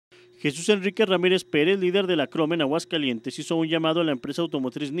Jesús Ramírez, líder de la Crom en Aguascalientes, hizo un llamado a la empresa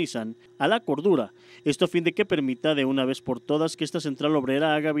automotriz Nissan a la cordura, esto a fin de que permita de una vez por todas que esta central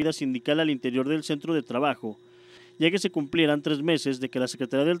obrera haga vida sindical al interior del centro de trabajo, ya que se cumplieran 3 meses de que la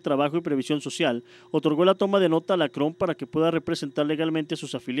Secretaría del Trabajo y Previsión Social otorgó la toma de nota a la Crom para que pueda representar legalmente a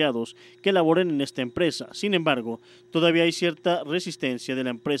sus afiliados que laboren en esta empresa. Sin embargo, todavía hay cierta resistencia de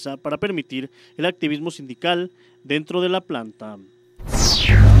la empresa para permitir el activismo sindical dentro de la planta.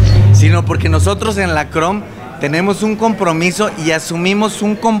 Sino porque nosotros en la Crom tenemos un compromiso y asumimos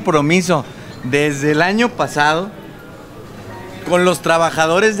un compromiso desde el año pasado con los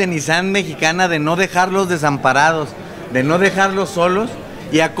trabajadores de Nissan mexicana de no dejarlos desamparados, de no dejarlos solos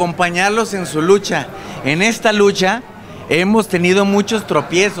y acompañarlos en su lucha. En esta lucha hemos tenido muchos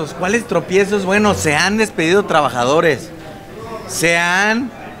tropiezos. ¿Cuáles tropiezos? Bueno, se han despedido trabajadores, se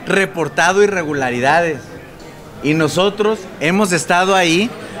han reportado irregularidades y nosotros hemos estado ahí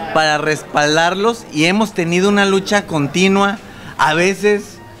para respaldarlos y hemos tenido una lucha continua, a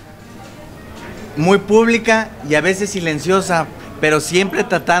veces muy pública y a veces silenciosa, pero siempre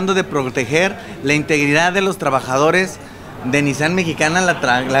tratando de proteger la integridad de los trabajadores de Nissan mexicana,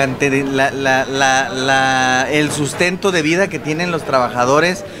 el sustento de vida que tienen los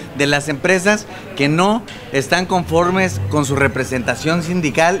trabajadores de las empresas que no están conformes con su representación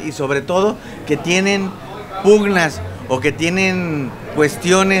sindical y sobre todo que tienen pugnas o que tienen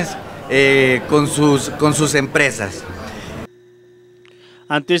cuestiones con sus empresas.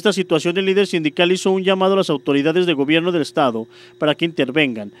 Ante esta situación, el líder sindical hizo un llamado a las autoridades de gobierno del estado para que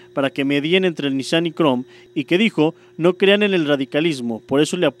intervengan, para que medien entre el Nissan y Crom, y que dijo no crean en el radicalismo, por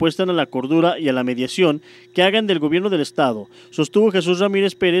eso le apuestan a la cordura y a la mediación que hagan del gobierno del estado, sostuvo Jesús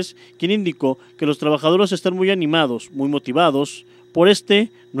Ramírez, quien indicó que los trabajadores están muy animados, muy motivados por este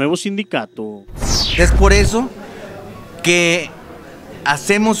nuevo sindicato. Es por eso que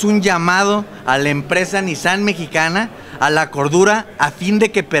hacemos un llamado a la empresa Nissan mexicana a la cordura a fin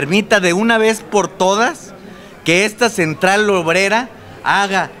de que permita de una vez por todas que esta central obrera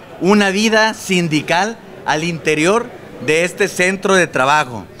haga una vida sindical al interior de este centro de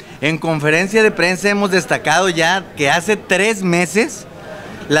trabajo. En conferencia de prensa hemos destacado ya que hace 3 meses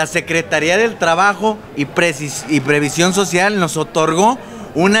la Secretaría del Trabajo y Previsión Social nos otorgó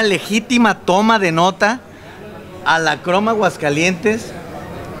una legítima toma de nota a la Crom Aguascalientes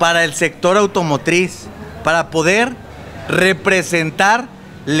para el sector automotriz, para poder representar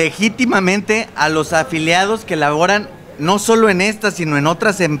legítimamente a los afiliados que laboran no solo en esta, sino en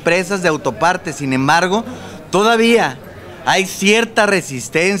otras empresas de autopartes. Sin embargo, todavía hay cierta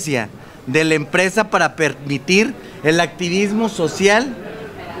resistencia de la empresa para permitir el activismo social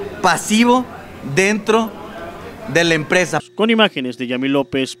pasivo dentro de la empresa. Con imágenes de Yami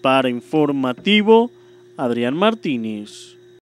López para Informativo, Adrián Martínez.